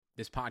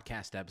This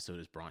podcast episode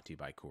is brought to you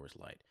by Coors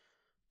Light.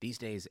 These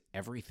days,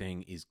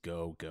 everything is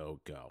go, go,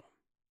 go.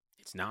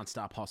 It's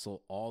nonstop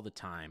hustle all the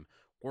time.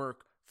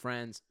 Work,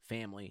 friends,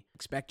 family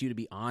expect you to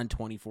be on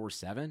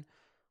 24/7.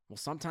 Well,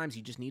 sometimes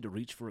you just need to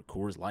reach for a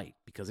Coors Light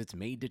because it's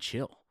made to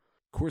chill.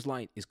 Coors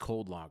Light is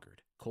cold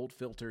lagered, cold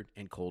filtered,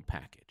 and cold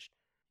packaged.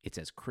 It's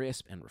as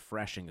crisp and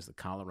refreshing as the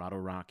Colorado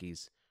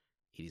Rockies.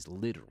 It is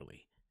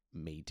literally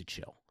made to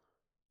chill.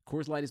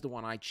 Coors Light is the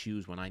one I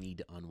choose when I need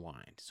to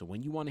unwind. So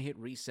when you want to hit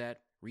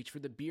reset, reach for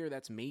the beer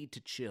that's made to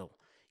chill.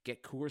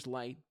 Get Coors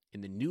Light in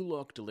the new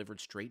look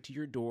delivered straight to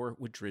your door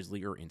with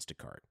Drizzly or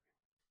Instacart.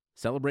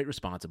 Celebrate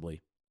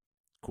responsibly.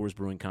 Coors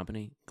Brewing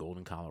Company,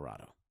 Golden,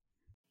 Colorado.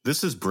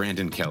 This is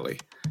Brandon Kelly,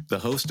 the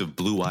host of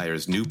Blue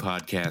Wire's new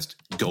podcast,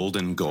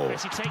 Golden Goal.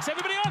 Messi takes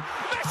everybody on.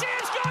 Messi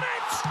has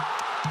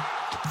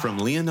got it! From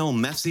Lionel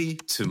Messi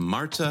to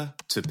Marta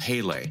to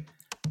Pele,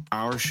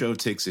 our show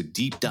takes a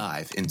deep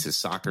dive into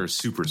soccer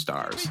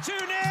superstars. 2-0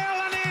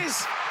 and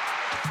is.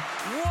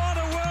 What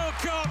a World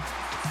Cup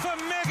for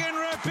Megan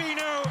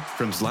Rapinoe.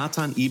 From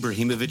Zlatan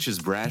Ibrahimovic's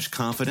brash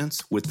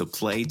confidence with the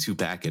play to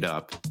back it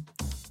up,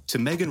 to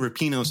Megan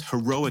Rapinoe's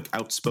heroic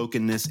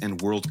outspokenness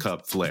and World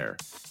Cup flair.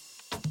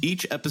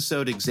 Each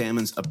episode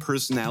examines a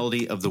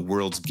personality of the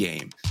world's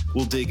game.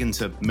 We'll dig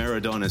into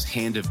Maradona's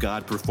Hand of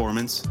God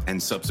performance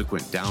and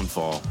subsequent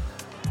downfall,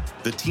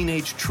 the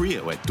teenage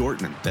trio at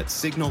Dortmund that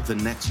signaled the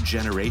next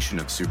generation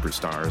of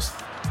superstars,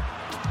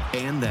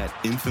 and that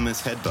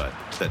infamous headbutt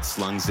that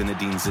slung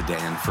Zinedine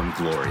Zidane from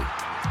glory.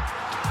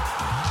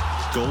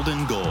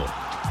 Golden Goal,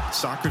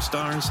 soccer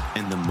stars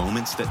and the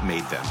moments that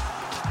made them.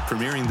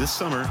 Premiering this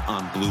summer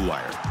on Blue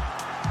Wire.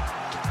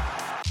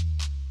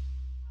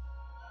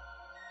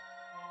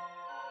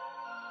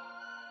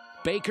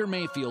 Baker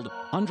Mayfield,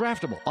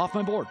 undraftable, off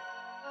my board.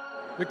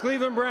 The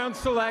Cleveland Browns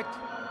select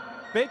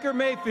Baker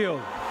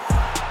Mayfield.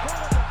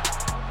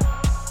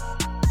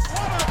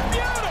 What a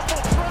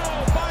beautiful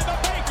throw by the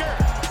Baker.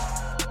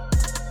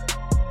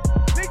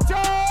 Big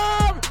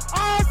Tom!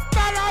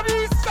 Hasta la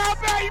vista,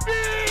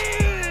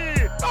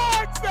 baby!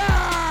 Touchdown!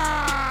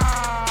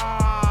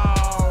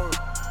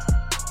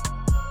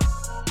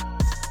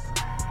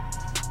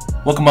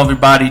 Welcome,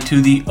 everybody,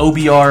 to the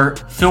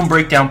OBR Film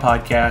Breakdown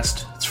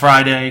Podcast. It's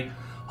Friday.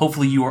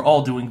 Hopefully you are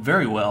all doing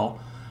very well.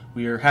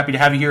 We are happy to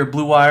have you here at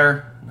Blue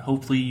Wire. And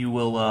hopefully you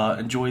will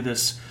enjoy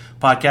this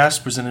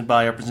podcast presented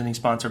by our presenting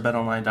sponsor,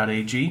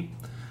 betonline.ag.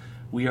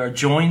 We are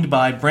joined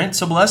by Brent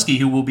Sobleski,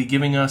 who will be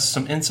giving us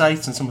some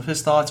insights and some of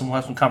his thoughts, and we'll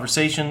have some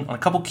conversation on a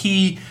couple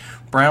key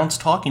Browns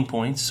talking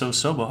points. So,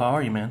 Sobo, how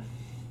are you, man?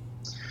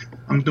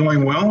 I'm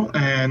doing well,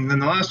 and in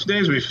the last few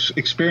days we've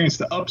experienced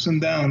the ups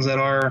and downs that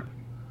are,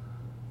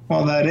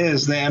 well, that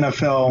is the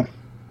NFL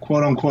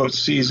quote-unquote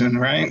season,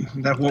 right?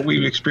 That what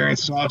we've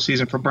experienced this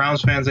offseason. For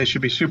Browns fans, they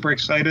should be super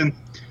excited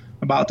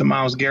about the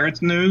Myles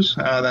Garrett news.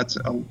 That's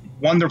a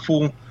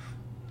wonderful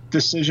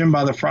decision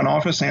by the front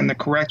office, and the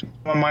correct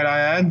one, might I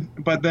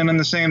add. But then in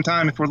the same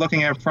time, if we're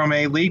looking at it from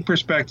a league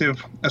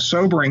perspective, a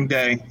sobering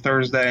day,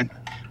 Thursday,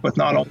 with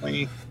not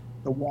only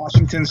the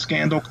Washington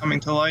scandal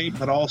coming to light,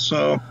 but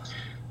also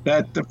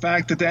that the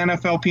fact that the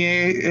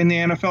NFLPA and the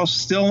NFL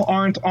still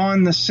aren't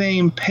on the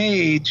same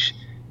page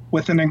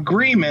with an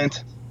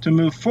agreement to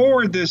move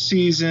forward this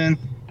season,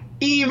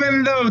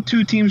 even though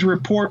two teams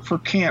report for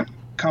camp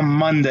come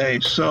Monday.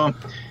 So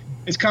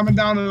it's coming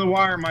down to the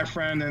wire, my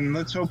friend, and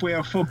let's hope we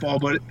have football,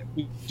 but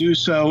we do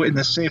so in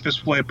the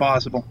safest way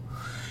possible.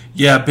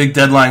 Yeah, big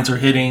deadlines are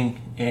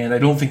hitting, and I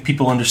don't think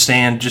people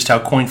understand just how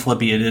coin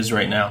flippy it is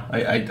right now.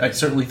 I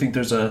certainly think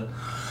there's a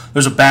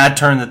bad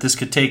turn that this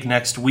could take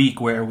next week,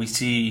 where we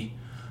see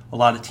a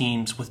lot of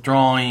teams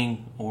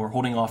withdrawing or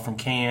holding off from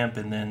camp,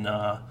 and then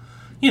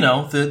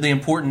the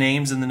important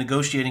names in the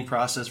negotiating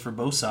process for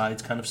both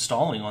sides kind of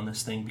stalling on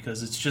this thing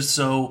because it's just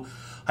so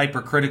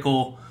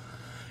hypercritical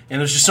and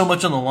there's just so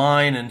much on the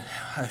line, and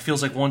it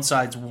feels like one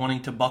side's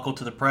wanting to buckle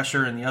to the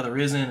pressure and the other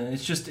isn't, and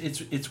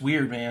it's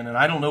weird, man, and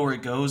I don't know where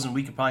it goes, and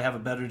we could probably have a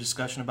better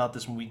discussion about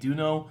this when we do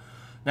know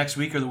next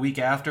week or the week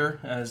after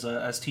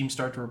as teams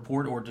start to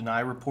report or deny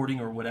reporting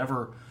or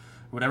whatever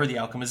the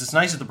outcome is. It's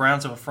nice that the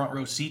Browns have a front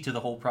row seat to the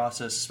whole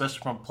process,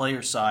 especially from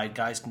player side.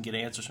 Guys can get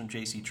answers from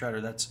J.C.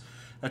 Tretter.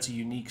 That's a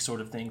unique sort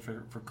of thing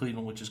for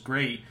Cleveland, which is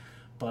great.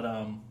 But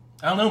I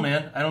don't know,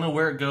 man. I don't know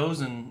where it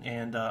goes,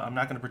 and I'm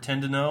not going to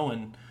pretend to know,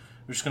 and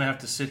we're just going to have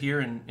to sit here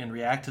and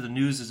react to the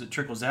news as it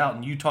trickles out.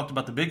 And you talked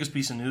about the biggest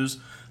piece of news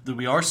that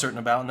we are certain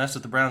about, and that's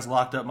that the Browns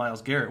locked up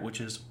Myles Garrett,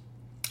 which is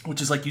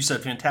like you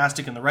said,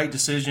 fantastic and the right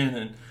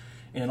decision,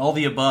 and all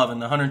the above,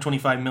 and the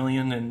 $125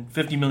 million and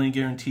 $50 million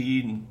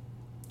guaranteed, and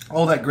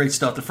all that great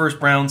stuff. The first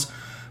Browns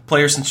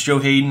player since Joe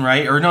Hayden,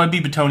 right? Or no, it'd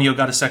be Bitonio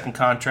got a second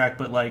contract,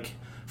 but like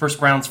first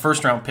Browns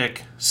first-round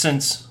pick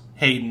since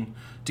Hayden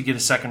to get a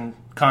second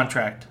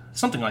contract.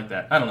 Something like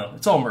that. I don't know.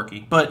 It's all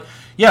murky. But,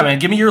 yeah, man,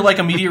 give me your,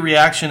 immediate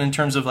reaction in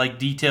terms of,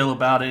 detail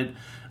about it,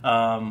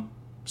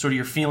 sort of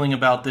your feeling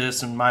about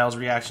this and Myles'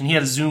 reaction. He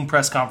had a Zoom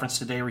press conference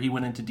today where he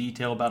went into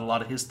detail about a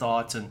lot of his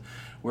thoughts and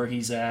where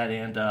he's at.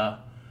 And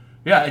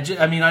Yeah,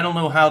 I mean, I don't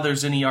know how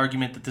there's any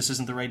argument that this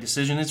isn't the right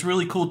decision. It's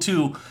really cool,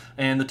 too,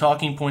 and the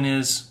talking point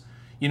is,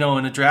 you know,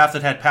 in a draft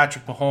that had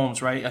Patrick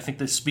Mahomes, right, I think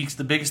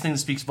the biggest thing that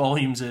speaks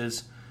volumes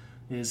is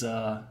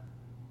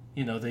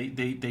you know, they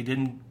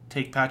didn't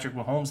take Patrick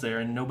Mahomes there,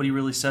 and nobody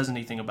really says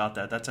anything about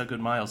that. That's how good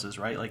Myles is,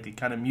 right? Like, they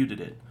kind of muted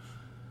it.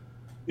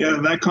 Yeah,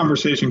 that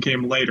conversation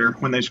came later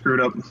when they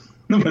screwed up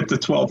with the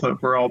 12th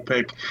overall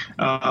pick.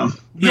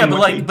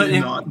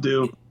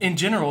 In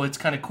general, it's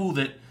kind of cool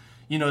that,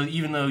 you know,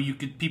 even though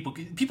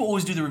people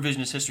always do the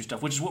revisionist history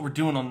stuff, which is what we're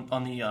doing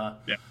on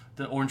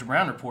the Orange and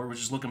Brown report,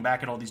 which is looking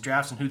back at all these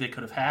drafts and who they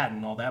could have had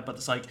and all that. But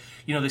it's like,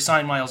 you know, they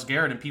signed Myles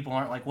Garrett, and people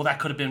aren't like, well, that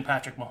could have been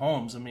Patrick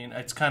Mahomes. I mean,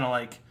 it's kind of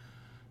like,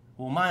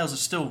 well, Myles is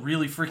still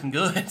really freaking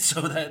good.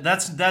 So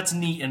that's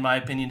neat, in my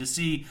opinion, to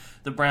see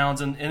the Browns.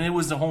 And it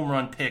was the home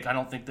run pick. I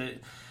don't think that,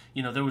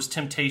 you know, there was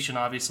temptation,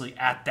 obviously,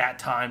 at that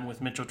time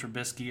with Mitchell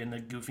Trubisky and the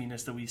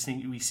goofiness that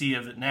we see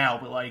of it now.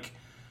 But, like,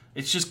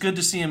 it's just good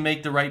to see him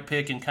make the right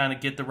pick and kind of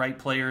get the right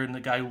player and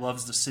the guy who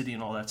loves the city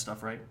and all that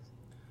stuff, right?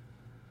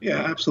 Yeah,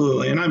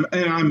 absolutely. And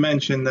I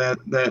mentioned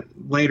that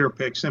later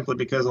pick simply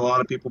because a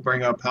lot of people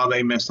bring up how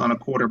they missed on a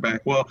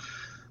quarterback. Well,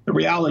 the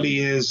reality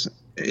is,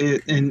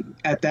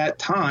 at that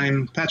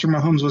time, Patrick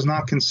Mahomes was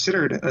not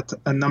considered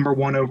a number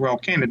one overall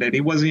candidate. He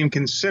wasn't even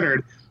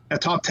considered a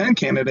top 10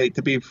 candidate,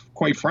 to be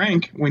quite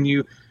frank, when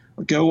you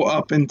go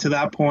up into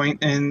that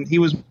point. And he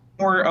was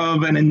more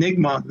of an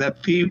enigma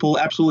that people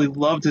absolutely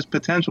loved his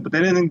potential, but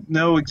they didn't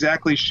know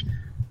exactly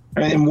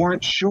and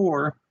weren't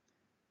sure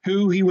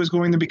who he was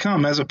going to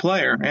become as a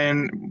player.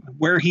 And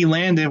where he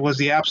landed was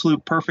the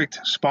absolute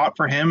perfect spot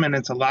for him, and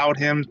it's allowed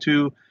him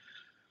to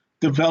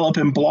develop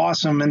and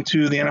blossom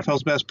into the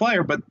NFL's best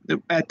player. But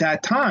at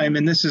that time,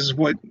 and this is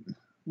what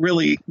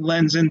really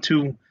lends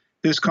into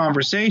this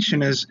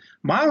conversation, is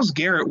Myles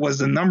Garrett was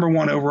the number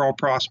one overall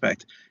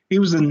prospect. He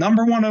was the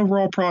number one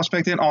overall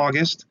prospect in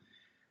August.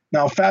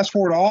 Now, fast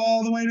forward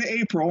all the way to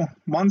April,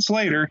 months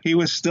later, he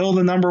was still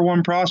the number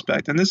one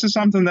prospect. And this is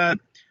something that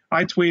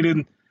I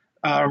tweeted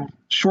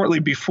shortly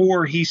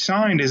before he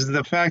signed, is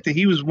the fact that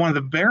he was one of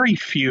the very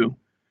few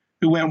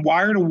who went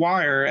wire to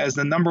wire as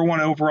the number one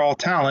overall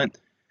talent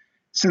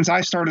since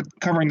I started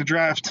covering the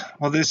draft.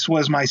 Well, this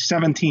was my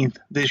 17th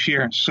this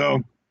year.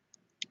 So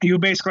you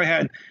basically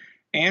had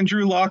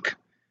Andrew Luck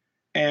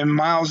and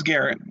Myles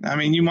Garrett. I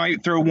mean, you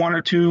might throw one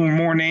or two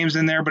more names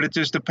in there, but it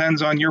just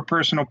depends on your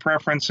personal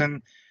preference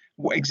and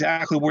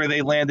exactly where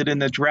they landed in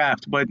the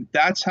draft. But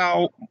that's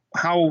how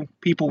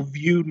people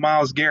viewed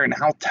Myles Garrett and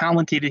how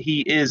talented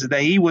he is,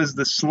 that he was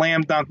the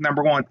slam dunk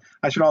number one.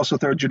 I should also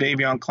throw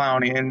Jadeveon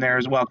Clowney in there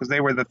as well, because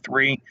they were the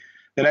three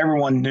that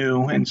everyone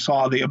knew and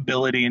saw the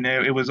ability, and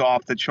it was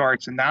off the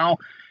charts. And now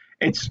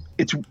it's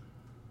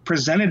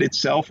presented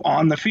itself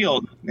on the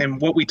field. And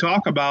what we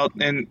talk about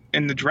in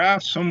the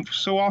draft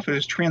so often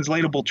is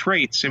translatable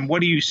traits. And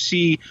what do you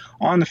see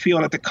on the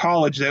field at the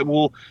college that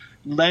will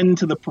lend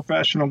to the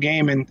professional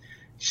game and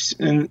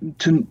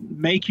to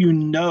make you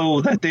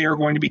know that they are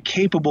going to be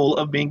capable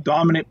of being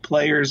dominant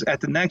players at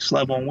the next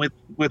level. And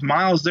with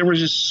Myles, there was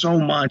just so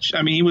much.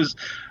 I mean, he was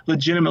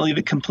legitimately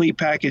the complete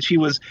package. He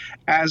was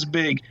as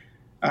big.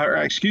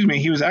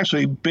 He was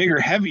actually bigger,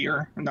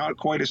 heavier, not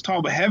quite as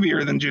tall, but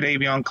heavier than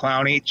Jadeveon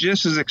Clowney,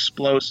 just as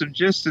explosive,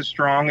 just as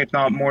strong, if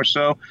not more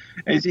so.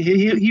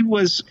 He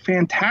was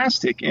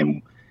fantastic.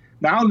 And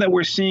now that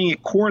we're seeing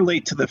it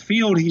correlate to the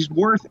field, he's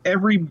worth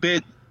every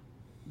dime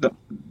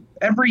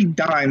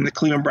the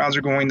Cleveland Browns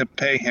are going to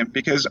pay him,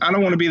 because I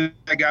don't want to be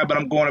that guy, but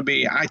I'm going to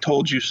be. I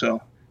told you so.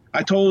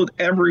 I told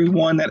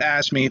everyone that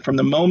asked me from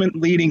the moment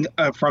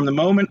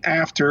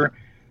after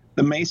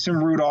the Mason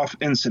Rudolph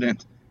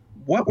incident,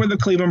 what were the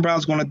Cleveland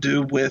Browns going to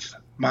do with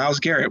Myles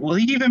Garrett? Will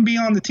he even be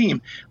on the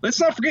team? Let's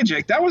not forget,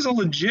 Jake, that was a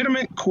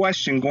legitimate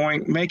question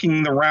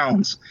making the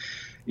rounds,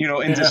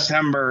 in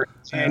December,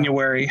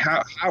 January,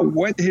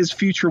 what his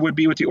future would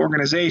be with the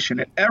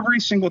organization. And every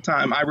single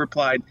time I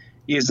replied,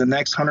 he is the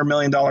next $100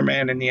 million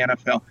man in the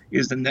NFL. He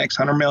is the next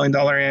 $100 million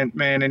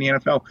man in the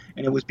NFL.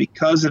 And it was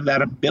because of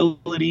that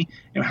ability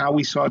and how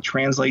we saw it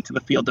translate to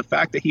the field. The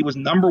fact that he was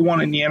number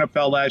one in the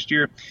NFL last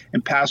year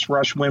in pass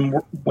rush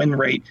win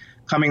rate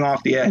coming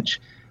off the edge,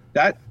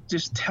 that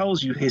just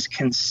tells you his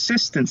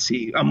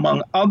consistency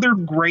among other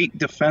great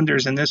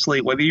defenders in this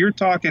league, whether you're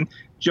talking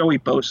Joey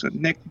Bosa,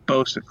 Nick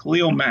Bosa,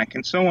 Khalil Mack,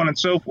 and so on and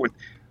so forth.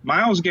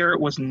 Myles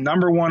Garrett was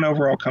number one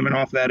overall coming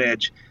off that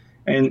edge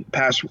and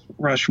pass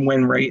rush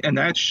win rate. And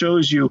that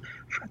shows you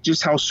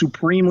just how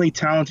supremely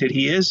talented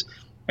he is.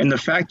 And the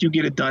fact you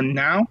get it done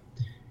now,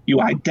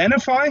 you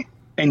identify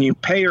and you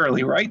pay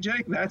early, right,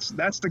 Jake? That's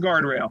the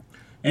guardrail.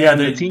 Yeah, and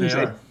the teams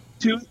that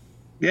do it.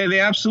 Yeah,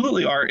 they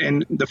absolutely are.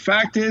 And the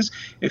fact is,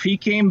 if he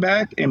came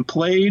back and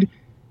played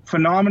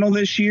phenomenal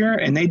this year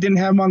and they didn't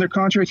have him on their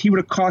contract, he would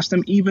have cost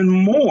them even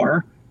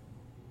more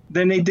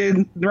than they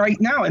did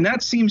right now. And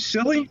that seems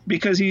silly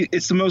because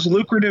it's the most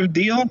lucrative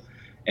deal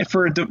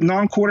for a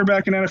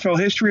non-quarterback in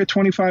NFL history at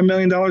 $25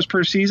 million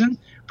per season.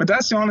 But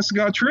that's the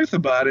honest-to-God truth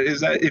about it,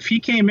 is that if he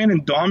came in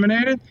and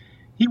dominated,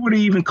 he would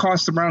have even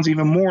cost the Browns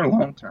even more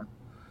long-term.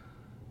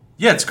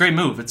 Yeah, it's a great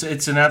move.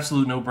 It's an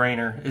absolute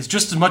no-brainer. It's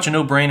just as much a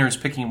no-brainer as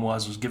picking him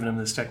was giving him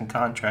this second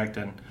contract.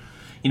 And,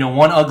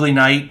 one ugly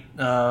night,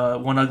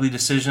 one ugly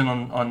decision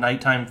on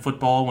nighttime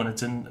football when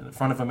it's in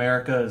front of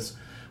America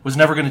was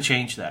never going to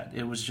change that.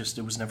 It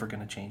was never going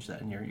to change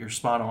that. And you're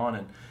spot on.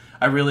 And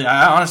I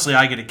honestly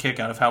get a kick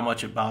out of how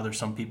much it bothers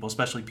some people,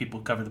 especially people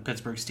who cover the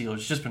Pittsburgh Steelers.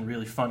 It's just been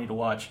really funny to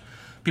watch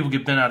people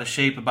get bent out of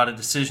shape about a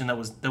decision that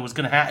was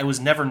going to it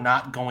was never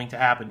not going to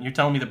happen. You're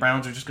telling me the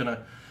Browns are just going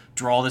to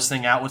draw this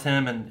thing out with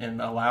him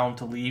and allow him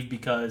to leave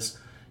because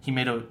he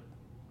made a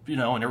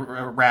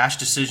rash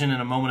decision in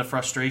a moment of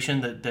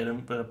frustration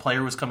that a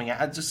player was coming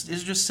at. It's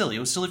just silly. It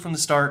was silly from the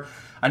start.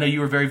 I know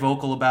you were very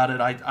vocal about it.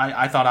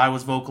 I thought I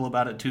was vocal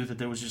about it too, that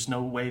there was just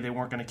no way they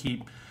weren't going to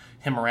keep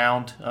him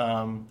around.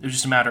 It was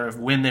just a matter of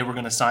when they were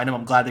going to sign him.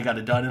 I'm glad they got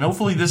it done. And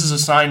hopefully this is a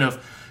sign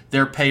of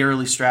their pay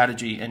early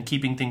strategy and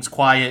keeping things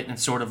quiet and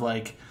sort of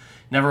like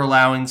never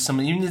allowing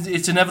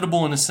it's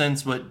inevitable in a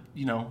sense, but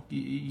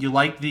you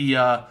like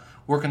the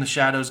work in the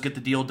shadows, get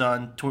the deal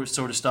done,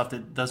 sort of stuff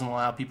that doesn't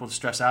allow people to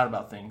stress out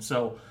about things.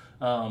 So,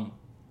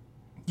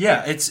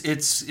 it's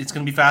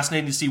going to be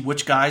fascinating to see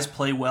which guys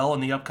play well in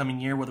the upcoming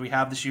year, whether we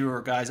have this year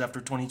or guys after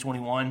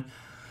 2021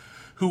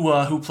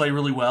 who play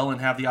really well and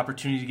have the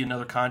opportunity to get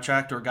another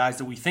contract, or guys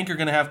that we think are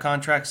going to have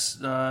contracts,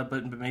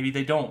 but maybe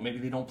they don't. Maybe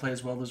they don't play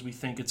as well as we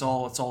think. It's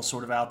all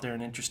sort of out there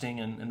and interesting.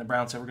 And the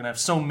Browns said we're going to have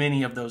so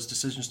many of those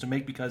decisions to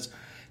make because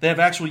they have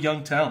actual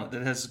young talent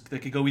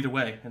that could go either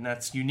way, and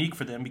that's unique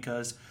for them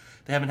because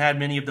they haven't had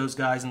many of those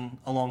guys in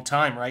a long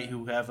time, right?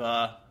 Who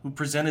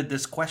presented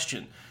this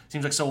question.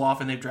 Seems like so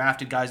often they've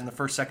drafted guys in the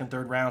first, second,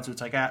 third round, so it's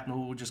like,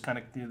 we'll just kind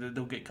of,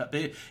 they'll get cut.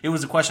 It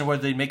was a question of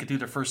whether they make it through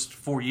their first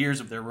 4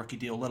 years of their rookie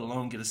deal, let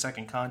alone get a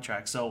second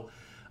contract. So,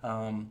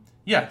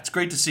 it's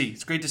great to see.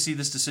 It's great to see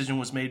this decision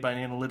was made by an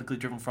analytically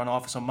driven front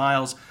office on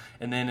Myles,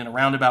 and then in a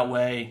roundabout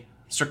way,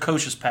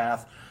 circuitous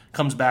path,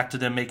 comes back to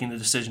them making the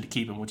decision to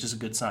keep him, which is a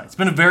good sign. It's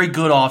been a very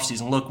good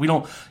offseason. Look,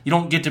 you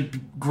don't get to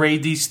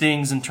grade these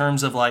things in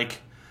terms of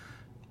like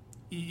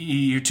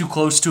you're too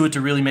close to it to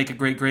really make a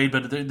great grade,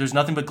 but there's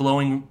nothing but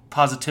glowing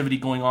positivity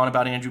going on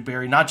about Andrew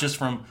Berry, not just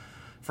from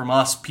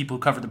us, people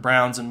who cover the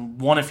Browns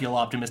and want to feel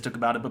optimistic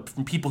about it, but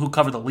from people who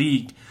cover the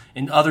league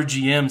and other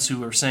GMs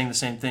who are saying the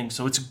same thing.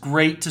 So it's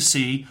great to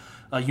see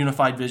a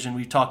unified vision.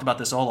 We've talked about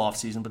this all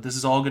offseason, but this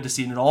is all good to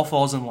see, and it all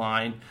falls in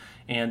line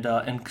and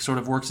sort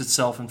of works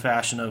itself in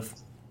fashion of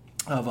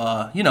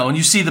and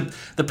you see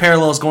the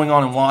parallels going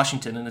on in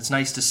Washington, and it's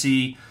nice to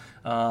see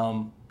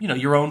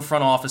your own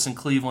front office in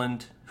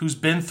Cleveland, who's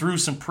been through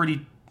some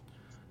pretty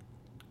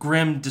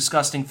grim,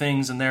 disgusting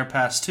things in their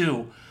past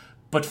too,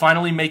 but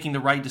finally making the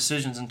right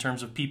decisions in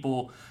terms of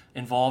people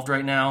involved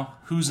right now,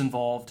 who's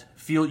involved.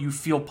 You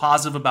feel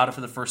positive about it for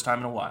the first time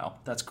in a while.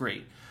 That's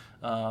great.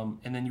 And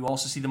then you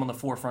also see them on the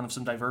forefront of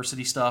some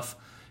diversity stuff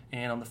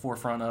and on the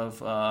forefront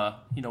of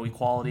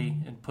equality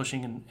and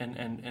pushing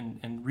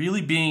and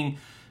really being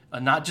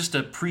not just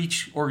a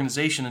preach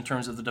organization in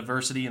terms of the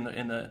diversity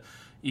and the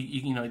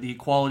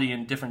equality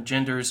in different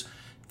genders.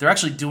 They're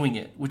actually doing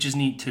it, which is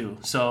neat too.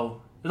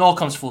 So it all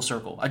comes full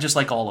circle. I just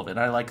like all of it.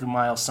 I like the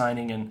Myles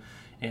signing,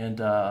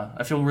 and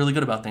I feel really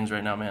good about things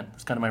right now, man.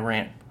 It's kind of my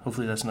rant.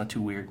 Hopefully that's not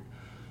too weird.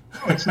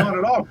 No, it's not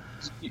at all.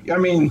 I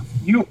mean,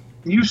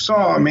 you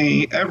saw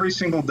me every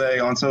single day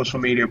on social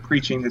media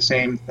preaching the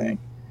same thing.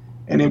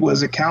 And it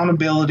was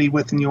accountability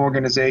within the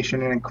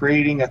organization and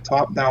creating a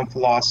top-down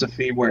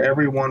philosophy where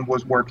everyone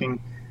was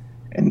working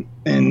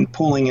and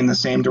pulling in the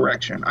same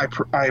direction.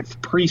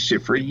 I've preached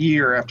it for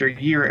year after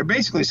year,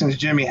 basically since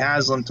Jimmy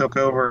Haslam took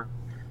over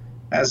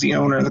as the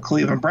owner of the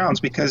Cleveland Browns,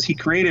 because he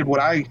created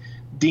what I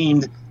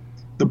deemed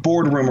the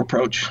boardroom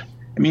approach,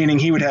 meaning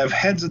he would have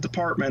heads of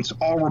departments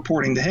all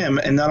reporting to him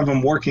and none of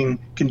them working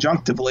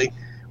conjunctively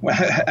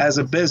as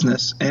a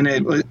business. And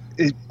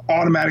it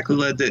automatically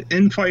led to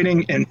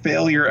infighting and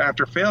failure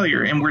after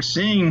failure. And we're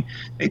seeing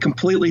a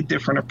completely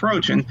different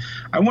approach. And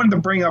I wanted to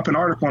bring up an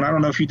article, and I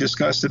don't know if you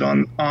discussed it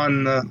on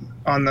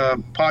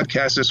the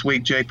podcast this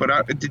week, Jake, but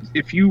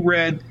if you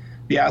read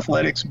The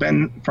Athletics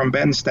Ben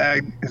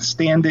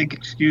Standig,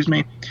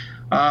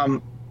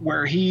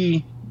 where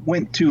he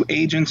went to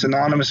agents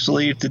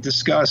anonymously to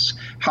discuss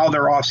how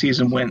their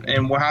offseason went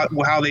and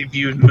how they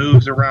viewed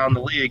moves around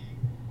the league.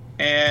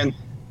 And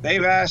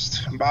they've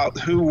asked about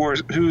who's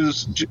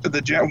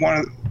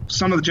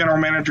some of the general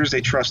managers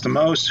they trust the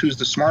most, who's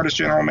the smartest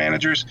general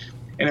managers.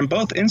 And in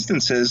both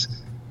instances,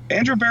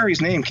 Andrew Berry's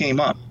name came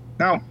up.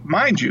 Now,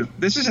 mind you,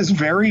 this is his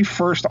very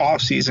first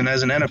offseason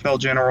as an NFL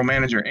general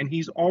manager, and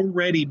he's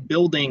already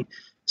building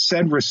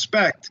said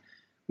respect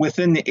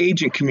within the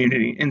agent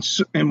community.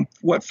 And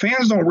what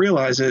fans don't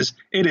realize is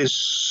it is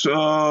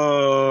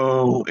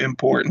so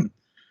important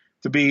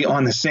to be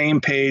on the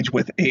same page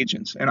with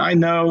agents. And I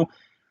know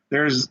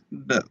there's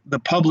the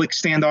public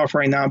standoff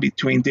right now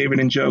between David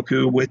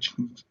Njoku, which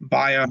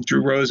via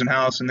Drew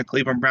Rosenhaus and the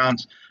Cleveland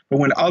Browns. But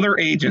when other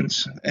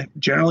agents,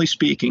 generally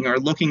speaking, are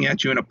looking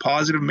at you in a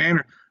positive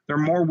manner, They're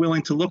more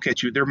willing to look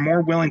at you. They're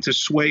more willing to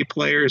sway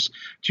players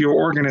to your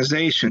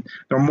organization.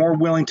 They're more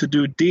willing to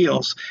do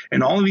deals.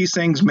 And all of these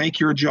things make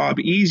your job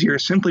easier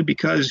simply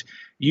because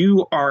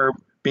you are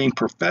being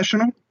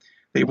professional.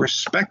 They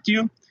respect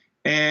you.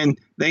 And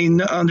they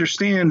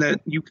understand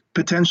that you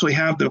potentially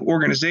have the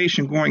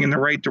organization going in the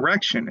right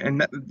direction.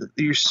 And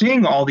you're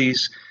seeing all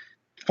these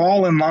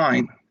fall in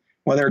line,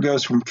 whether it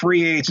goes from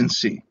free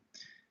agency,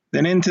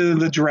 then into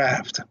the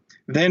draft,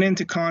 then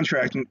into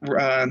contract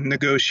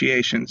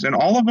negotiations. And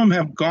all of them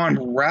have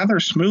gone rather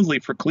smoothly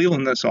for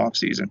Cleveland this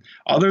offseason,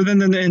 other than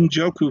the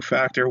Njoku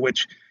factor,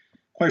 which,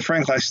 quite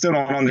frankly, I still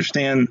don't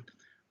understand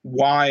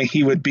why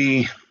he would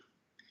be,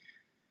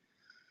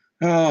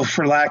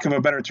 for lack of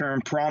a better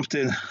term,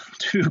 prompted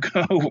to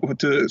go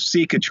to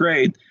seek a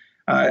trade,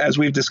 as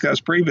we've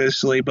discussed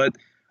previously. But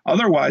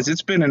otherwise,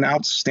 it's been an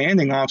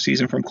outstanding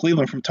offseason from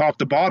Cleveland from top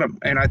to bottom.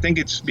 And I think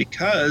it's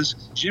because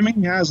Jimmy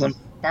Haslam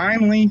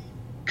finally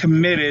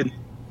committed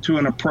to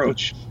an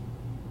approach.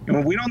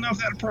 And we don't know if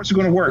that approach is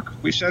going to work.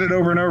 We said it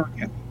over and over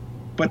again.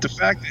 But the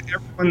fact that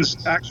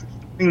everyone's actually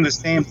doing the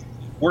same,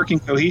 working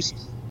cohesive.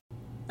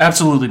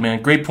 Absolutely,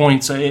 man. Great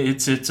points. You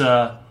hit it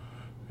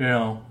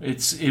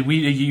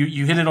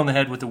on the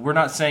head with it. We're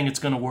not saying it's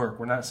going to work.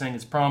 We're not saying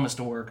it's promised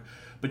to work,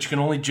 but you can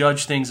only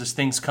judge things as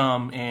things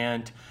come.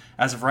 And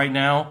as of right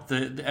now,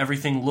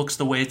 everything looks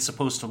the way it's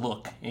supposed to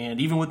look. And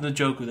even with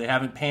Njoku, they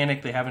haven't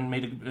panicked. They haven't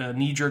made a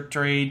knee-jerk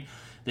trade.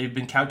 They've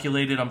been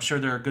calculated. I'm sure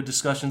there are good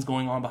discussions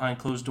going on behind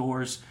closed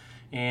doors.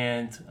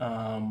 And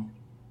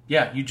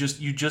you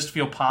just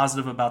feel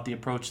positive about the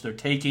approach they're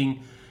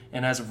taking.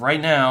 And as of right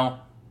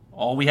now,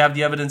 all we have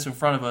the evidence in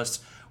front of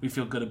us. We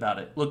feel good about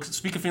it. Look,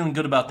 speak of feeling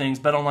good about things,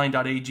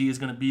 betonline.ag is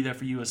going to be there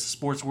for you as the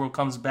sports world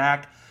comes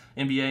back.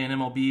 NBA and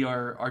MLB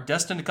are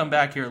destined to come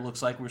back here, it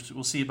looks like.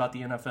 We'll see about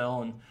the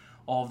NFL and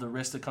all of the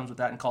risk that comes with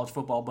that in college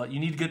football. But you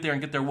need to get there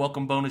and get their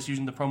welcome bonus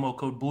using the promo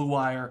code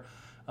BlueWire.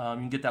 You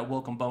can get that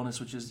welcome bonus,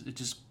 which is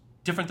just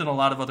different than a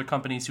lot of other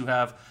companies who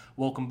have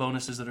welcome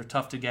bonuses that are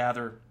tough to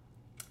gather.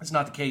 It's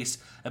not the case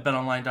at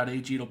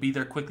betonline.ag. It'll be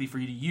there quickly for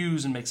you to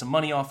use and make some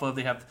money off of.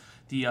 They have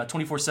the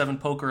 24/7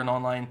 poker and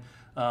online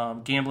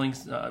gambling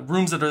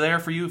rooms that are there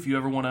for you if you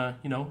ever want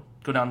to,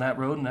 go down that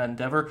road and that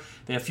endeavor.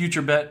 They have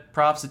future bet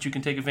props that you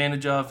can take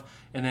advantage of,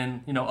 and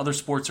then other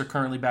sports are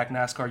currently back: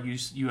 NASCAR,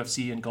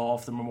 UFC, and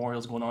golf. The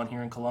Memorial's going on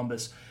here in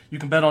Columbus. You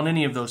can bet on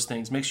any of those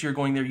things. Make sure you're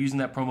going there using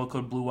that promo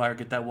code BlueWire.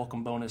 Get that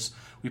welcome bonus.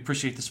 We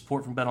appreciate the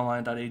support from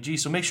BetOnline.ag,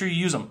 so make sure you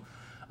use them.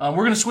 We're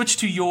going to switch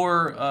to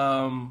your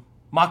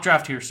mock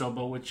draft here,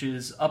 Sobo, which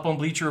is up on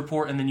Bleacher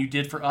Report, and then you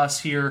did for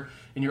us here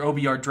in your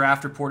OBR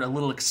draft report a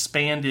little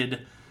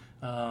expanded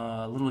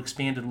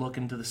look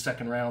into the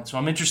second round. So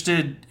I'm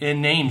interested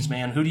in names,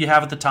 man. Who do you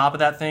have at the top of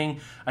that thing?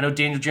 I know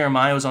Daniel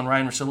Jeremiah was on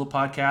Ryan Russillo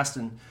podcast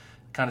and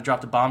kind of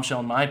dropped a bombshell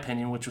in my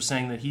opinion, which was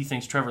saying that he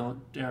thinks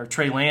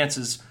Trey Lance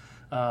is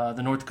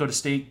the North Dakota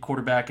State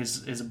quarterback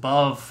is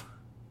above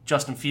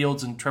Justin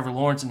Fields and Trevor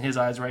Lawrence in his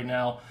eyes right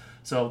now.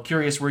 So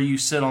curious where you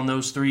sit on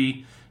those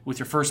three with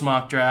your first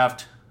mock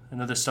draft. I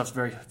know this stuff's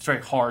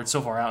very hard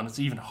so far out, and it's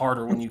even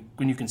harder when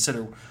you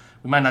consider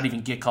we might not even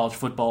get college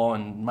football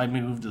and might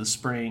move to the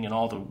spring and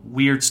all the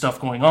weird stuff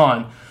going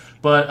on.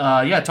 But,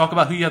 talk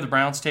about who you have the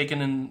Browns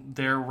taking in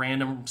their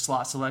random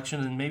slot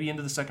selection and maybe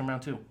into the second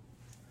round too.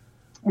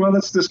 Well,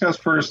 let's discuss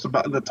first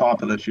about the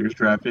top of this year's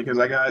draft because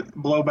I got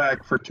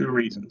blowback for two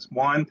reasons.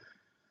 One,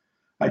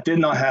 I did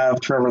not have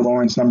Trevor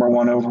Lawrence number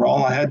one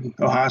overall. I had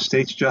Ohio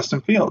State's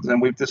Justin Fields,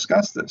 and we've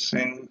discussed this.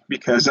 And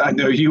because I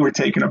know you were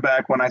taken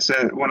aback when I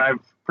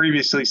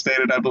previously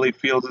stated I believe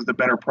Fields is the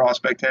better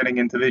prospect heading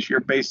into this year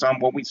based on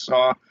what we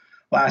saw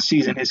last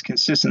season, his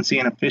consistency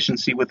and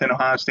efficiency within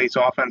Ohio State's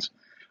offense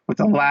with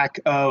a lack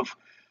of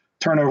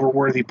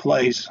turnover-worthy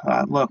plays.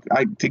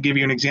 To give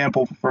you an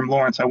example from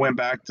Lawrence, I went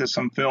back to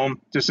some film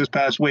just this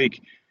past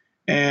week,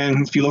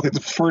 and if you look at the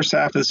first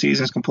half of the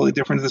season, it's completely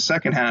different than the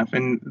second half.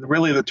 And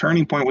really the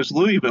turning point was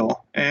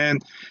Louisville,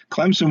 and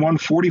Clemson won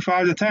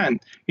 45-10.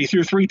 He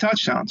threw 3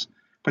 touchdowns.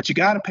 But you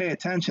got to pay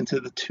attention to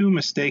the 2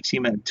 mistakes he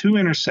made, 2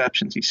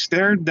 interceptions. He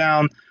stared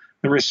down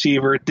the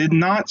receiver, did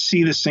not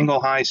see the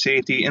single high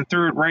safety, and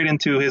threw it right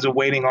into his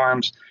awaiting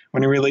arms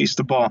when he released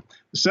the ball.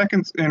 The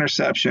second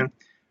interception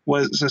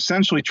was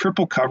essentially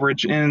triple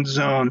coverage in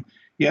zone.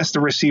 Yes, the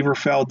receiver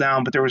fell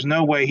down, but there was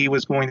no way he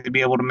was going to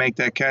be able to make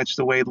that catch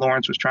the way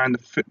Lawrence was trying to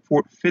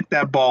fit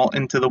that ball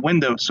into the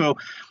window. So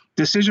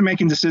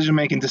decision-making.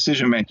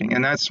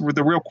 And that's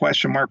the real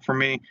question mark for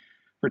me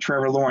for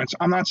Trevor Lawrence.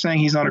 I'm not saying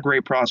he's not a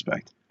great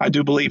prospect. I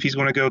do believe he's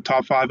going to go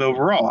top 5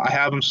 overall. I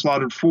have him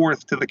slotted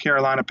 4th to the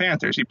Carolina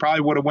Panthers. He probably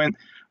would have went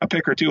a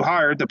pick or 2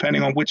 higher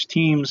depending on which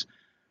teams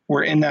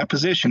were in that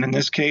position. In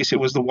this case, it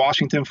was the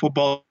Washington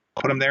football.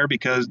 Put him there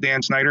because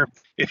Dan Snyder,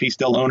 if he's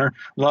still owner,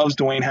 loves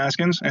Dwayne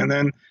Haskins. And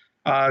then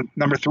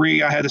number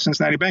 3, I had the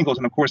Cincinnati Bengals.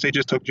 And, of course, they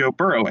just took Joe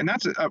Burrow. And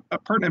that's a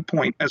pertinent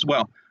point as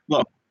well.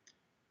 Look,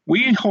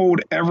 we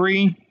hold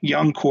every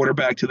young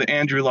quarterback to the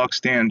Andrew Luck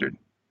standard.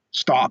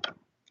 Stop.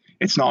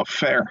 It's not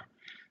fair.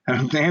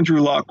 And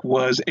Andrew Luck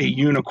was a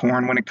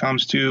unicorn when it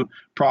comes to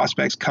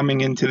prospects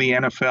coming into the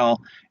NFL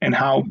and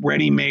how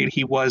ready-made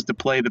he was to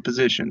play the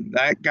position.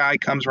 That guy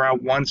comes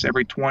around once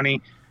every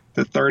 20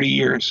 to 30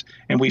 years,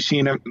 and we've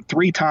seen him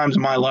 3 times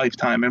in my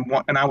lifetime,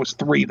 and I was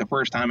 3 the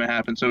first time it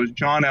happened. So it was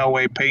John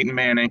Elway, Peyton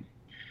Manning,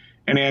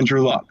 and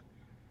Andrew Luck.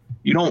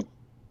 You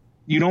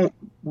don't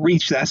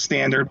reach that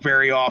standard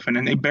very often,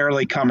 and they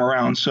barely come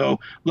around. So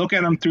look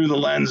at them through the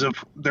lens of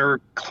their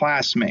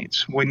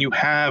classmates. When you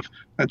have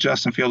a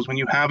Justin Fields, when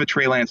you have a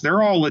Trey Lance,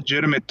 they're all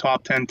legitimate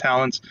top 10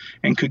 talents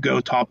and could go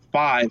top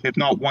 5, if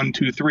not 1,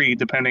 2, 3,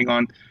 depending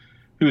on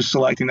who's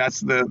selecting.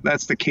 That's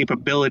the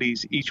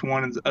capabilities each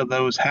one of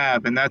those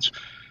have, and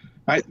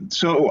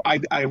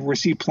I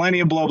receive plenty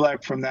of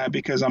blowback from that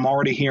because I'm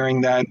already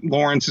hearing that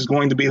Lawrence is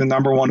going to be the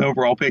number 1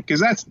 overall pick, because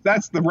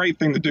that's the right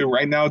thing to do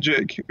right now.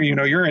 You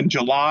know, you're in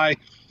July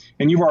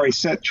and you've already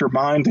set your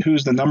mind to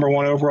who's the number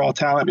 1 overall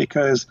talent,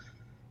 because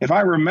if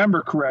I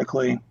remember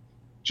correctly,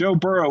 Joe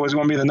Burrow was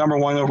going to be the number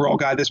 1 overall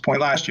guy at this point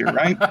last year,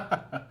 right?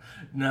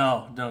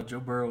 No, Joe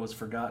Burrow was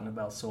forgotten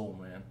about soul,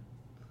 man.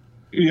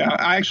 Yeah,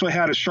 I actually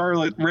had a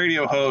Charlotte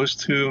radio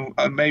host who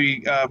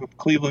maybe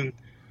Cleveland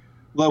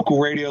local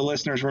radio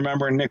listeners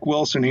remember, Nick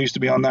Wilson, who used to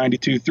be on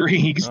 92.3.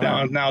 He's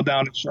now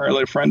down in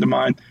Charlotte, a friend of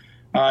mine.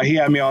 He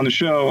had me on the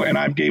show, and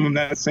I gave him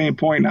that same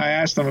point. And I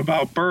asked him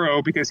about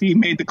Burrow because he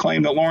made the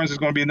claim that Lawrence is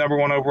going to be the number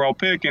 1 overall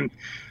pick, and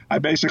I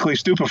basically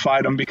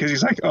stupefied him because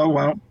he's like, oh,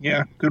 well,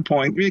 yeah, good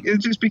point.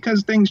 It's just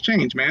because things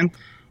change, man.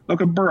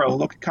 Look at Burrow.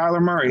 Look at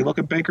Kyler Murray. Look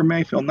at Baker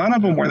Mayfield. None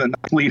of them were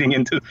leading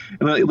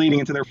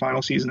into their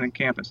final season in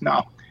campus.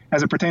 Now,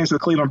 as it pertains to the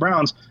Cleveland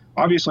Browns,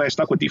 obviously I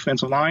stuck with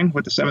defensive line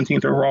with the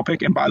 17th overall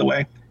pick. And by the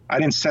way, I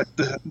didn't set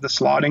the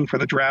slotting for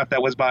the draft.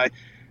 That was by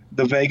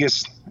the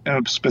Vegas,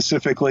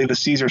 specifically the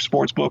Caesar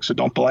Sportsbook, so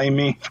don't blame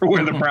me for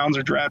where the Browns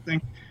are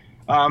drafting.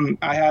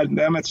 I had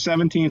them at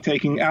 17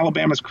 taking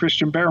Alabama's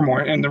Christian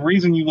Barmore. And the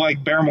reason you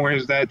like Barmore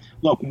is that,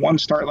 look, 1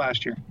 start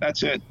last year.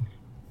 That's it.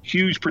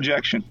 Huge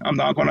projection. I'm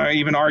not going to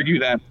even argue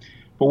that.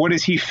 But what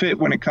does he fit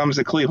when it comes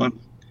to Cleveland?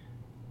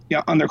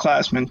 Yeah,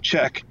 underclassman,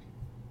 check.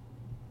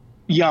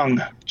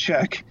 Young,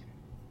 check.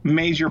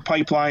 Major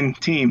pipeline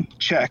team,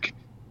 check.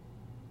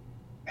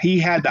 He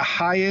had the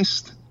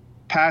highest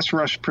pass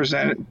rush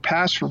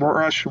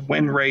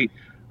win rate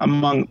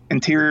among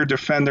interior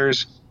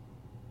defenders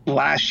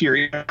last year,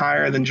 even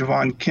higher than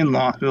Javon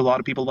Kinlaw, who a lot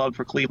of people loved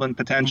for Cleveland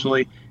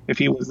potentially if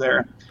he was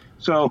there.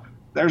 So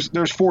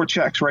there's 4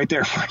 checks right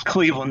there for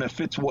Cleveland that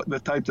fits what the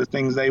types of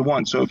things they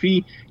want. So if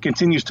he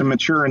continues to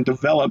mature and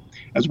develop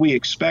as we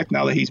expect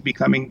now that he's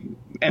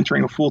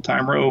entering a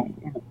full-time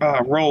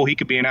role, he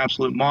could be an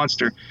absolute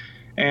monster.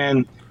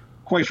 And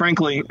quite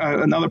frankly,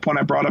 another point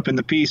I brought up in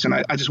the piece, and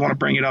I just want to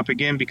bring it up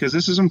again because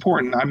this is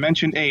important. I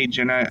mentioned age,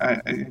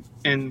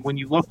 and when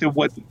you looked at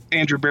what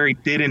Andrew Berry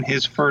did in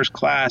his first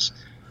class,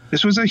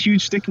 this was a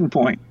huge sticking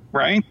point,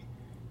 right?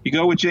 You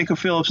go with Jacob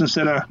Phillips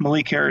instead of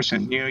Malik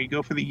Harrison. You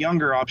go for the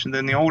younger option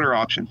than the older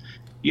option.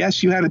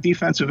 Yes, you had a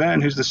defensive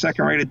end who's the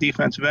second-rated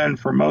defensive end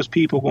for most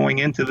people going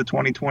into the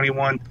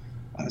 2021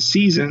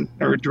 season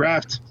or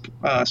draft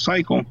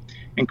cycle,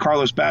 and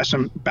Carlos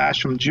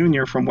Basham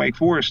Jr. from Wake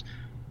Forest.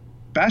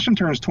 Basham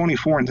turns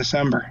 24 in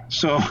December,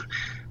 so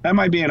that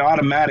might be an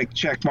automatic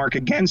check mark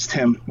against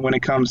him when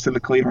it comes to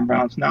the Cleveland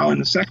Browns. Now, in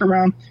the second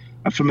round,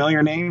 a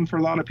familiar name for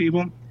a lot of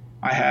people,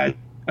 I had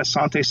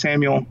Asante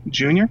Samuel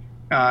Jr.,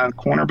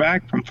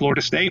 cornerback from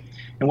Florida State.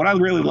 And what I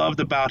really loved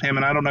about him,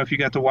 and I don't know if you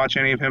got to watch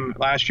any of him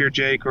last year,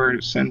 Jake,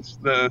 or since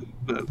the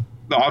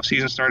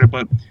offseason started,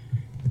 but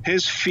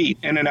his feet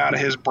in and out of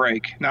his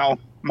break. Now,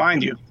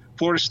 mind you,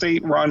 Florida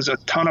State runs a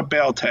ton of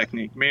bail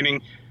technique,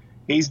 meaning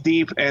he's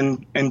deep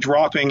and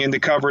dropping into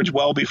coverage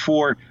well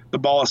before the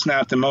ball is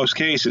snapped in most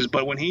cases.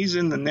 But when he's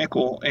in the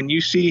nickel and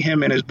you see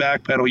him in his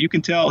back pedal, you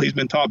can tell he's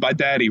been taught by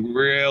daddy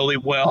really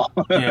well.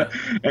 Yeah.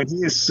 And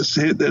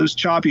those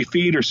choppy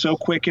feet are so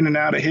quick in and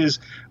out of his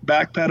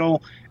back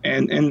pedal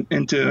and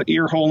into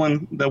ear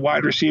holing the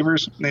wide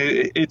receivers.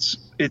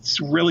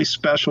 It's really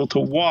special to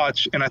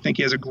watch. And I think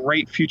he has a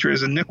great future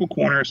as a nickel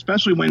corner,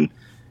 especially when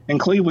in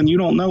Cleveland, you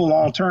don't know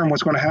long-term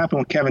what's going to happen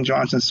with Kevin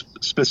Johnson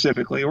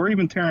specifically, or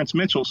even Terrence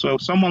Mitchell. So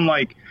someone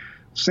like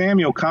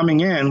Samuel coming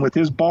in with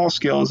his ball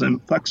skills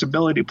and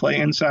flexibility to play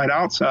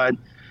inside-outside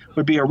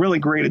would be a really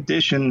great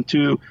addition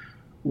to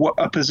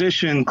a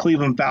position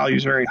Cleveland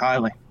values very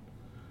highly.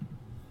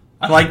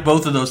 I like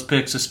both of those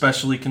picks,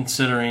 especially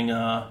considering,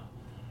 what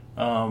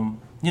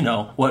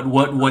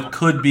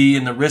could be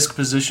in the risk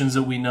positions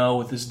that we know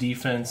with this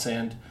defense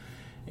and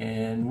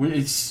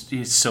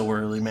it's so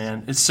early,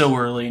 man. It's so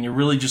early, and you're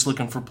really just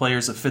looking for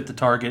players that fit the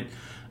target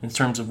in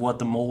terms of what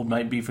the mold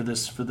might be for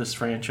this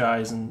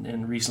franchise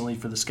and recently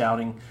for the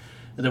scouting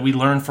that we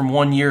learned from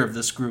 1 year of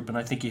this group, and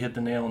I think you hit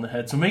the nail on the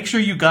head. So make sure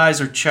you guys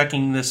are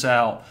checking this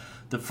out.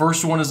 The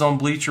first one is on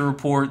Bleacher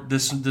Report,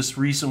 this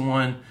recent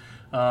one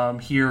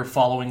here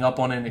following up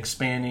on it and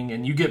expanding,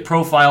 and you get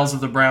profiles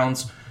of the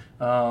Browns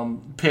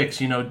picks,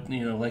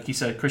 like he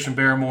said, Christian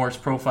Barmore's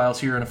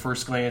profiles here in a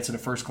first glance and a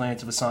first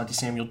glance of Asante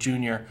Samuel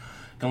Jr.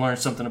 can learn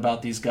something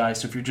about these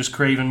guys. So if you're just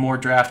craving more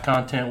draft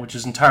content, which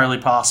is entirely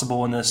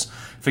possible in this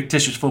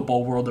fictitious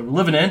football world that we're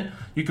living in,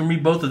 you can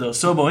read both of those.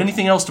 Sobo,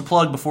 anything else to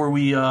plug before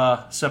we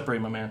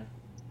separate, my man?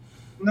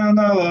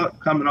 No,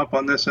 coming up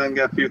on this end,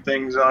 got a few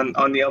things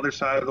on the other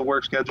side of the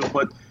work schedule.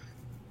 But,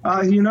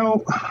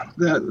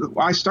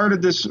 I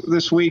started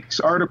this week's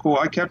article.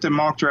 I kept it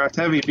mock draft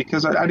heavy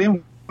because I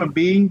didn't want to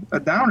be a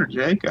downer,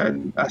 Jake.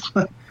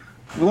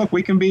 Look,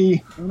 we can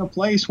be in a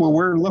place where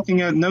we're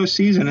looking at no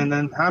season, and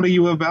then how do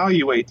you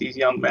evaluate these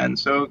young men?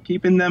 So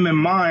keeping them in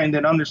mind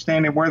and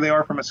understanding where they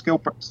are from a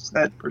skill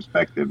set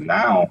perspective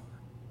now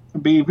will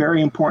be very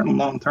important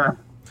long term.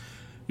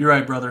 You're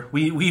right, brother.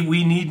 We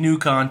need new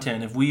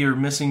content. If we are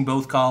missing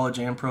both college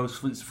and pro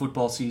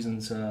football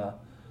seasons,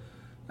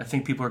 I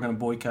think people are going to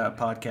boycott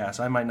podcasts.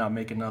 I might not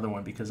make another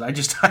one because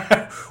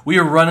we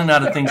are running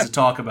out of things to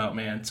talk about,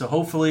 man. So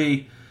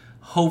hopefully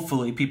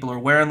people are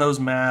wearing those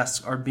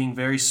masks, are being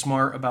very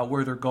smart about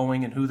where they're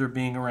going and who they're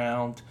being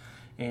around,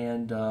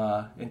 and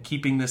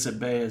keeping this at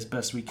bay as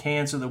best we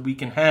can so that we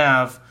can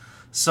have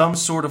some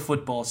sort of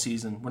football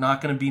season. We're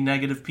not going to be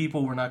negative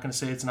people. We're not going to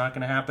say it's not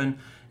going to happen.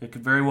 It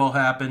could very well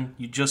happen.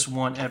 You just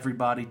want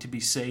everybody to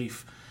be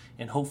safe,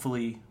 and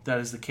hopefully that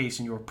is the case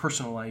in your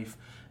personal life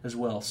as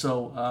well.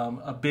 So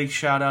a big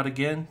shout out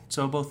again.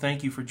 Sobo,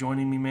 thank you for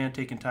joining me, man,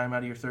 taking time out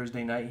of your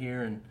Thursday night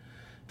here and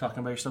talking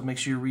about your stuff. Make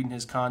sure you're reading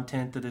his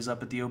content that is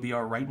up at the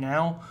OBR right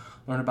now.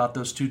 Learn about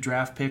those 2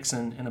 draft picks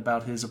and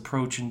about his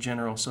approach in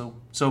general. So,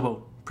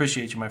 Sobo,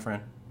 appreciate you, my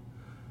friend.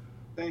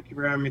 Thank you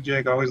for having me,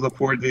 Jake. I always look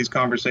forward to these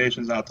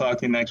conversations. I'll talk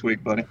to you next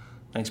week, buddy.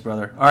 Thanks,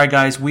 brother. All right,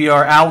 guys, we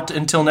are out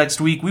until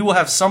next week. We will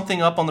have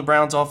something up on the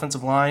Browns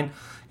offensive line.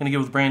 I'm going to get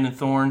with Brandon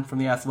Thorne from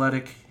The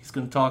Athletic. He's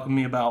going to talk with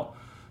me about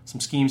some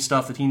scheme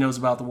stuff that he knows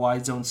about the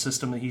wide zone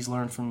system that he's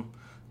learned from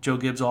Joe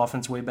Gibbs'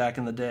 offense way back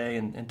in the day,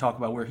 and talk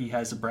about where he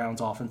has the Browns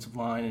offensive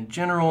line in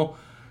general.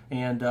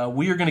 And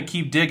we are going to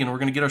keep digging. We're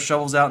going to get our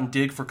shovels out and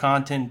dig for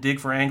content, dig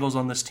for angles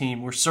on this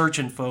team. We're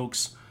searching,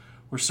 folks.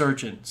 We're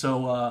searching.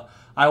 So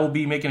I will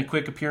be making a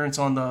quick appearance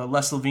on the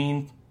Les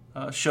Levine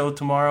show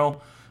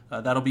tomorrow.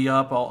 That'll be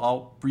up.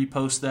 I'll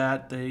repost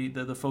that.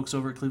 The folks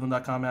over at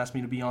Cleveland.com asked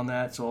me to be on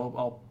that, so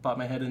I'll pop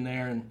my head in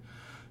there and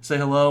say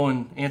hello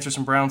and answer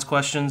some Browns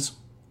questions.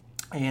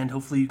 And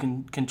hopefully you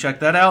can check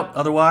that out.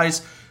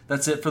 Otherwise,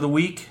 that's it for the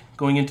week.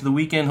 Going into the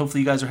weekend, hopefully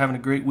you guys are having a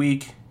great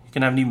week. You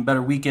can have an even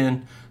better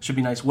weekend. Should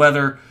be nice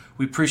weather.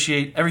 We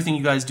appreciate everything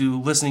you guys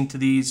do, listening to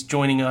these,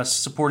 joining us,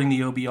 supporting the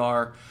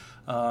OBR.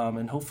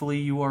 And hopefully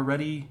you are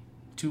ready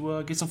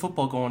to get some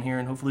football going here,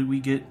 and hopefully we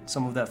get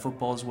some of that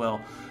football as well.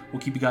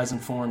 We'll keep you guys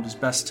informed as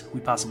best we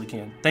possibly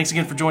can. Thanks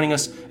again for joining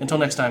us. Until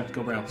next time,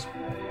 go Browns.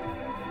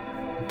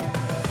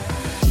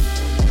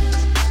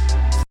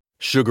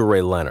 Sugar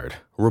Ray Leonard,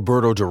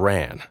 Roberto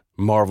Duran,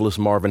 Marvelous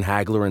Marvin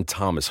Hagler, and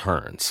Thomas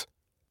Hearns.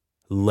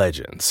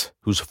 Legends,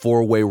 whose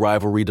four-way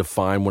rivalry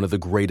defined one of the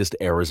greatest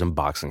eras in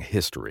boxing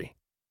history.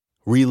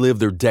 Relive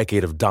their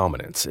decade of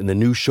dominance in the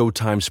new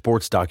Showtime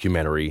sports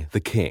documentary, The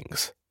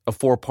Kings, a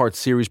 4-part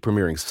series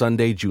premiering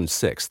Sunday, June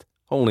 6th,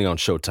 only on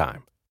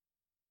Showtime.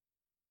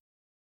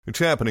 It's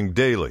happening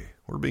daily.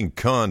 We're being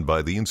conned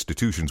by the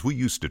institutions we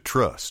used to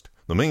trust.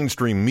 The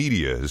mainstream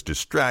media is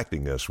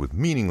distracting us with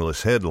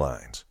meaningless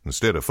headlines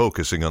instead of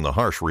focusing on the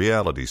harsh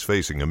realities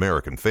facing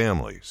American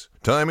families.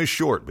 Time is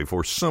short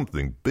before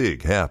something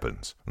big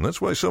happens, and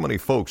that's why so many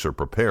folks are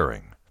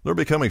preparing. They're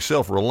becoming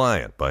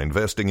self-reliant by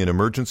investing in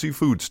emergency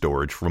food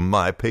storage from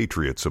My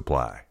Patriot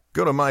Supply.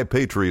 Go to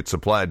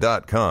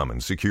MyPatriotSupply.com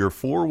and secure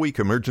 4-week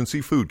emergency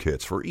food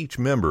kits for each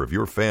member of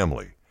your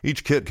family.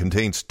 Each kit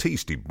contains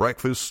tasty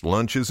breakfasts,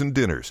 lunches, and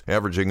dinners,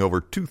 averaging over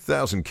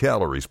 2,000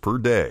 calories per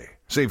day.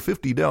 Save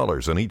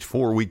 $50 on each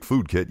 4-week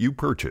food kit you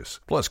purchase,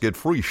 plus get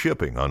free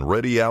shipping on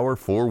Ready Hour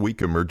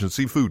 4-week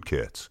emergency food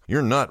kits.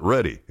 You're not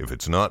ready if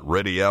it's not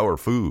Ready Hour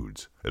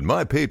Foods. At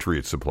My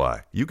Patriot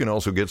Supply, you can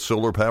also get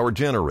solar power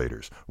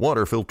generators,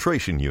 water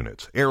filtration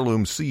units,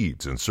 heirloom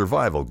seeds, and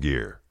survival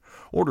gear.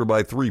 Order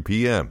by 3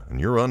 p.m. and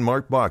your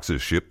unmarked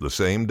boxes ship the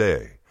same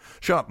day.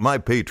 Shop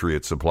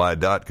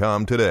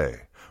MyPatriotSupply.com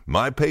today.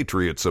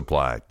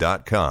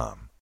 MyPatriotSupply.com.